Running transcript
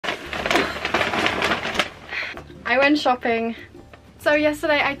I went shopping. So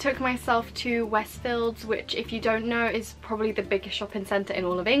yesterday I took myself to Westfield, which if you don't know is probably the biggest shopping centre in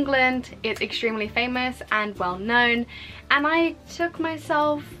all of England. It's extremely famous and well known, and I took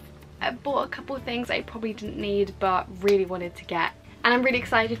myself, I bought a couple of things I probably didn't need but really wanted to get, and I'm really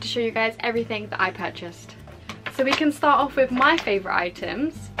excited to show you guys everything that I purchased. So we can start off with my favourite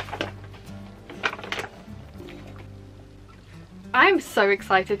items. I'm so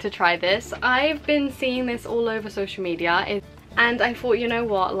excited to try this. I've been seeing this all over social media and I thought, you know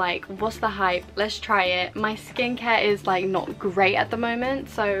what, like, what's the hype? Let's try it. My skincare is like not great at the moment,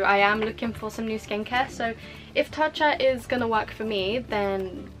 so I am looking for some new skincare. So if TATCHA is gonna work for me,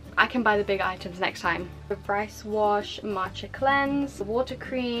 then I can buy the big items next time. The rice wash, matcha cleanse, the water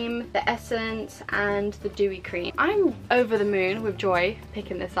cream, the essence, and the dewy cream. I'm over the moon with joy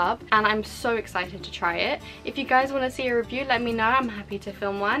picking this up, and I'm so excited to try it. If you guys want to see a review, let me know. I'm happy to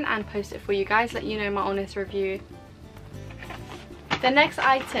film one and post it for you guys, let you know my honest review. The next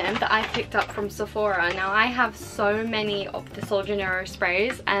item that I picked up from Sephora, now I have so many of the Sol de Janeiro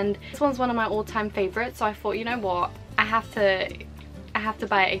sprays, and this one's one of my all-time favorites, so I thought, you know what, I have to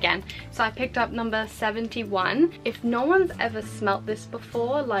buy it again. So I picked up number 71. If no one's ever smelt this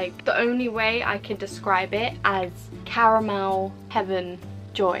before, like, the only way I can describe it as caramel heaven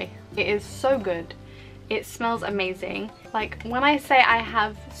joy. It is so good. It smells amazing. Like, when I say I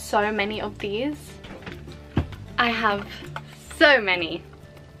have so many of these, I have so many.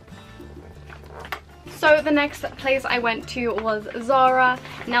 So the next place I went to was ZARA.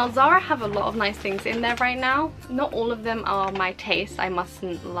 Now ZARA have a lot of nice things in there right now. Not all of them are my taste, I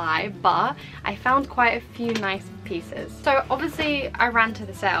mustn't lie, but I found quite a few nice pieces. So obviously I ran to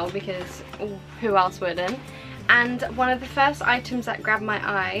the sale because who else wouldn't? And one of the first items that grabbed my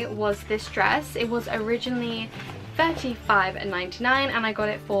eye was this dress. It was originally $35.99 and I got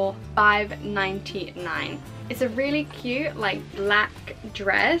it for $5.99. It's a really cute, like, black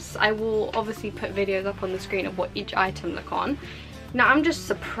dress. I will obviously put videos up on the screen of what each item look on. Now I'm just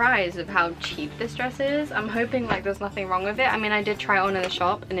surprised of how cheap this dress is. I'm hoping like there's nothing wrong with it. I mean, I did try it on in the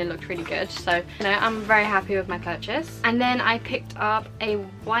shop and it looked really good, so you know, I'm very happy with my purchase. And then I picked up a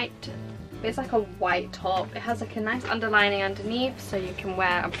white, it's like a white top. It has like a nice underlining underneath, so you can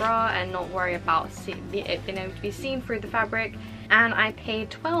wear a bra and not worry about it being able to be seen through the fabric. And I paid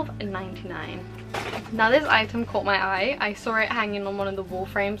 $12.99. Now this item caught my eye. I saw it hanging on one of the wall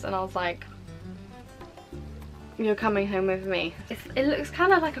frames and I was like, you're coming home with me. It looks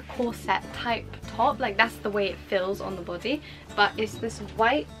kind of like a corset type top, like that's the way it feels on the body, but it's this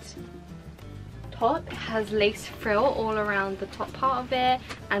white top. It has lace frill all around the top part of it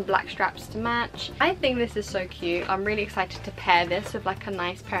and black straps to match. I think this is so cute. I'm really excited to pair this with like a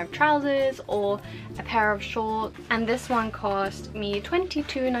nice pair of trousers or a pair of shorts, and this one cost me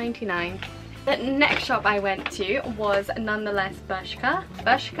 $22.99. The next shop I went to was nonetheless BERSHKA.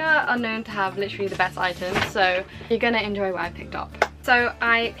 BERSHKA are known to have literally the best items, so you're gonna enjoy what I picked up. So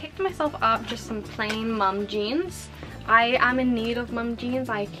I picked myself up just some plain mum jeans. I am in need of mum jeans.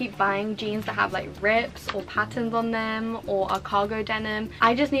 I keep buying jeans that have like rips or patterns on them or a cargo denim.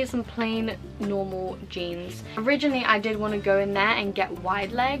 I just need some plain normal jeans. Originally I did want to go in there and get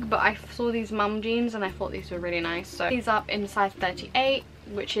wide leg, but I saw these mum jeans and I thought these were really nice. So these up in size 38,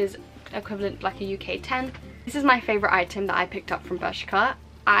 which is equivalent like a UK 10. This is my favorite item that I picked up from BERSHKA.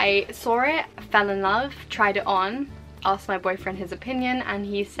 I saw it, fell in love, tried it on, asked my boyfriend his opinion, and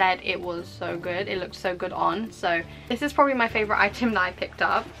he said it was so good. It looked so good on. So this is probably my favorite item that I picked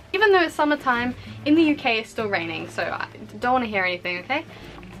up. Even though it's summertime, in the UK it's still raining, so I don't want to hear anything, okay?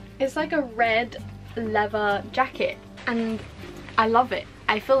 It's like a red leather jacket and I love it.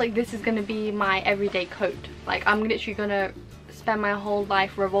 I feel like this is going to be my everyday coat. Like, I'm literally going to spend my whole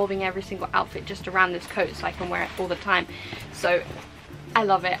life revolving every single outfit just around this coat so I can wear it all the time. So I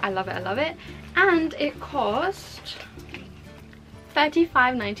love it, I love it, I love it. And it cost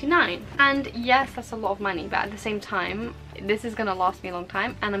 $35.99. And yes, that's a lot of money, but at the same time this is gonna last me a long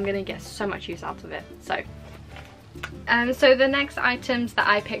time and I'm gonna get so much use out of it. So the next items that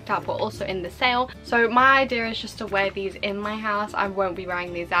I picked up were also in the sale. So my idea is just to wear these in my house. I won't be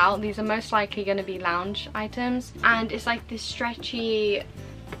wearing these out. These are most likely going to be lounge items, and it's like this stretchy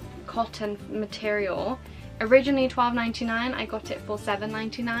cotton material. Originally $12.99, I got it for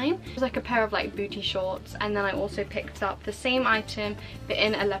 $7.99. It was like a pair of like booty shorts, and then I also picked up the same item but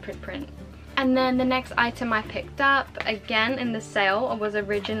in a leopard print. And then the next item I picked up, again in the sale, was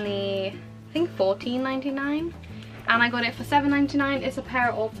originally I think $14.99. and I got it for $7.99. It's a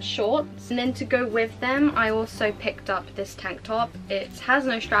pair of shorts, and then to go with them I also picked up this tank top. It has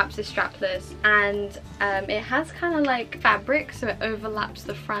no straps, it's strapless, and it has kind of like fabric, so it overlaps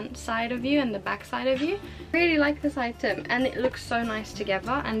the front side of you and the back side of you. Really like this item, and it looks so nice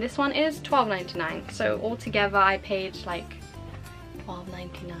together. And this one is $12.99, so altogether I paid like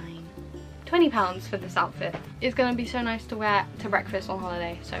 $12.99, £20 for this outfit. It's gonna be so nice to wear to breakfast on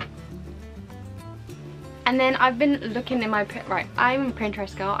holiday. So, and then I've been looking in my I'm a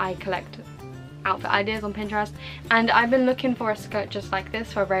Pinterest girl. I collect outfit ideas on Pinterest, and I've been looking for a skirt just like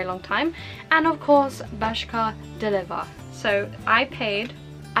this for a very long time, and of course BERSHKA deliver. So I paid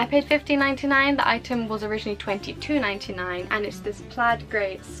 $15.99. The item was originally $22.99, and it's this plaid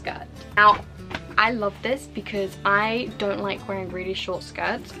grey skirt. Now I love this because I don't like wearing really short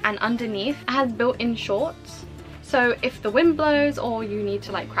skirts, and underneath it has built-in shorts, so if the wind blows or you need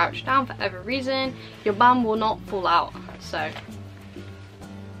to like crouch down for whatever reason, your bum will not fall out. So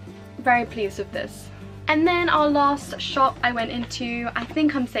very pleased with this. And then our last shop I went into, I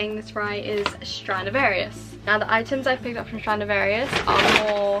think I'm saying this right, is Stradivarius. Now the items I picked up from Stradivarius are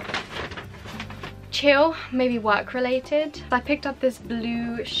more chill, maybe work related. I picked up this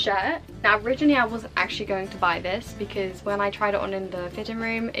blue shirt. Now originally I wasn't actually going to buy this because when I tried it on in the fitting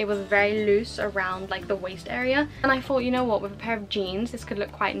room, it was very loose around like the waist area, and I thought, you know what, with a pair of jeans this could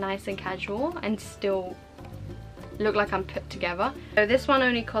look quite nice and casual and still look like I'm put together. So this one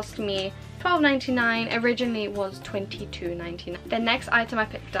only cost me $12.99. Originally it was $22.99. The next item I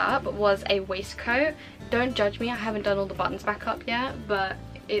picked up was a waistcoat. Don't judge me, I haven't done all the buttons back up yet, but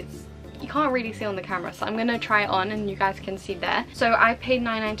you can't really see on the camera, so I'm gonna try it on and you guys can see there. So I paid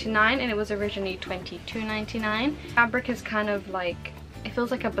 $9.99 and it was originally $22.99. Fabric is kind of like, it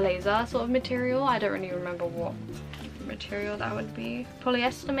feels like a blazer sort of material. I don't really remember what material that would be.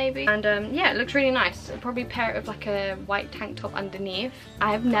 Polyester maybe. And yeah, it looks really nice. I'll probably pair it with like a white tank top underneath.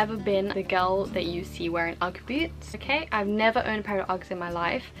 I've never been the girl that you see wearing UGG boots, okay? I've never owned a pair of Uggs in my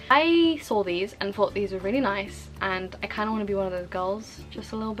life. I saw these and thought these were really nice, and I kind of want to be one of those girls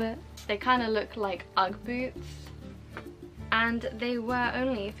just a little bit. They kind of look like UGG boots, and they were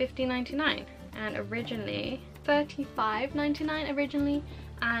only $15.99 and originally $35.99 originally,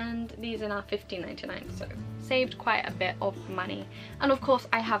 and these are now $15.99, so saved quite a bit of money. And of course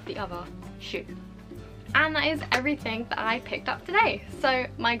I have the other shoe. And that is everything that I picked up today. So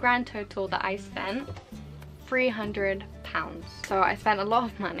my grand total that I spent, £300. So I spent a lot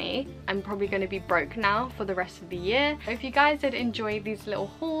of money. I'm probably going to be broke now for the rest of the year. If you guys did enjoy these little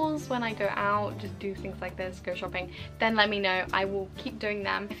hauls when I go out, just do things like this, go shopping, then let me know. I will keep doing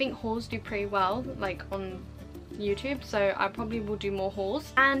them. I think hauls do pretty well like on YouTube, so I probably will do more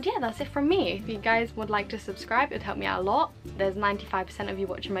hauls. And yeah, that's it from me. If you guys would like to subscribe, it would help me out a lot. There's 95% of you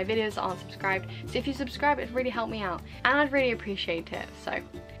watching my videos that aren't subscribed, so if you subscribe, it really help me out and I'd really appreciate it. So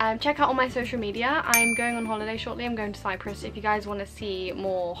check out all my social media. I'm going on holiday shortly. I'm going to Cyprus. If you guys want to see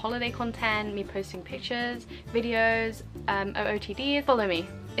more holiday content, me posting pictures, videos, OOTDs, follow me.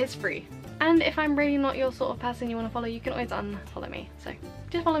 It's free. And if I'm really not your sort of person you want to follow, you can always unfollow me. So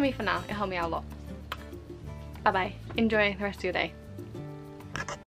just follow me for now. It'll help me out a lot. Bye bye. Enjoy the rest of your day.